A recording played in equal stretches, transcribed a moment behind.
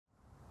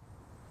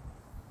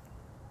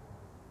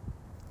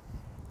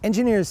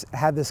Engineers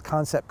have this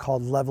concept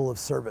called level of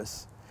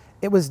service.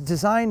 It was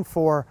designed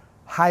for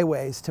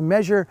highways to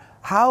measure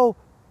how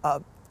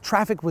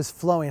traffic was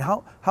flowing,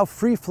 how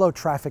free flow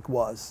traffic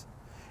was.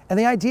 And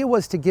the idea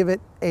was to give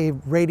it a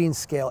rating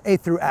scale, A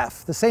through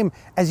F, the same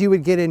as you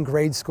would get in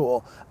grade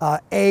school.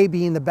 A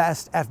being the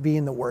best, F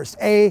being the worst.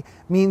 A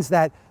means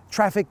that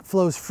traffic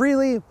flows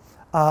freely.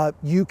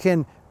 You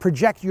can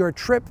project your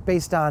trip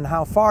based on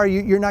how far.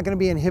 You're not going to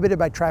be inhibited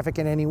by traffic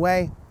in any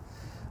way.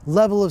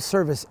 Level of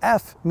service,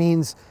 F,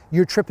 means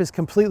your trip is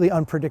completely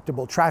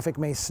unpredictable. Traffic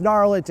may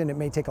snarl it and it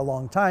may take a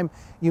long time.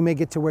 You may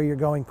get to where you're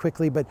going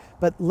quickly, but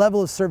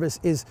level of service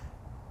is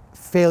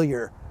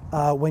failure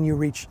when you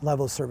reach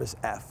level of service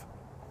F.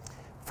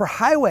 For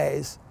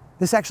highways,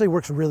 this actually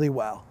works really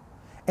well.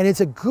 And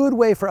it's a good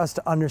way for us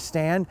to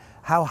understand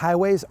how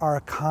highways are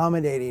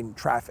accommodating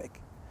traffic.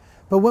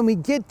 But when we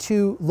get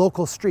to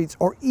local streets,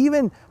 or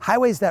even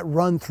highways that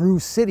run through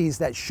cities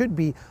that should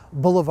be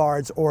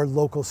boulevards or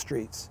local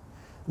streets,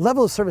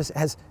 level of service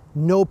has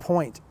no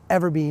point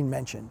ever being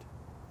mentioned.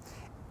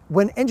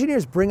 When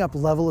engineers bring up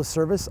level of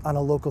service on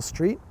a local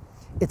street,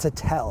 it's a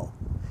tell.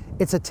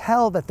 It's a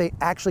tell that they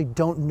actually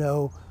don't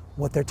know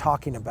what they're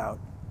talking about.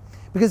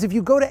 Because if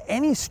you go to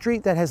any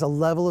street that has a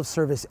level of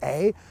service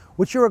A,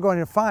 what you are going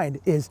to find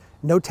is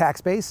no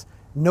tax base,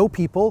 no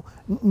people,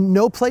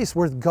 no place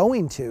worth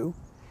going to.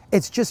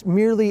 It's just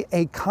merely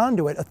a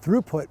conduit, a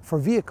throughput for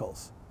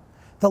vehicles.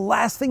 The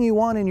last thing you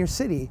want in your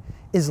city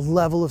is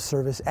level of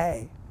service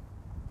A.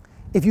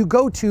 If you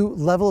go to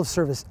level of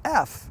service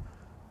F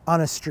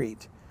on a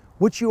street,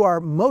 what you are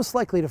most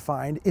likely to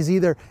find is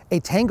either a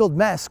tangled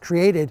mess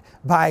created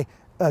by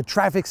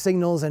traffic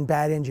signals and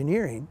bad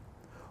engineering,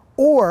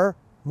 or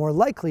more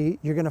likely,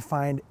 you're going to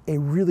find a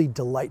really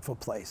delightful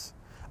place.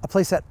 A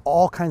place that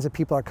all kinds of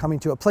people are coming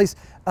to, a place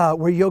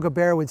where Yoga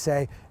Bear would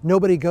say,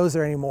 nobody goes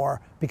there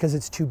anymore because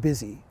it's too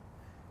busy.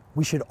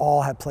 We should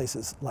all have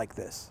places like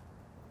this.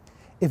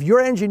 If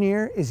your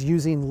engineer is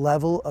using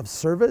level of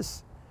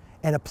service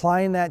and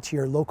applying that to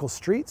your local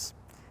streets,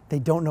 they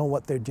don't know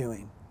what they're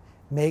doing.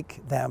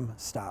 Make them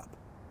stop.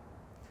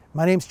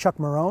 My name's Chuck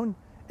Marohn,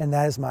 and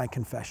that is my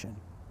confession.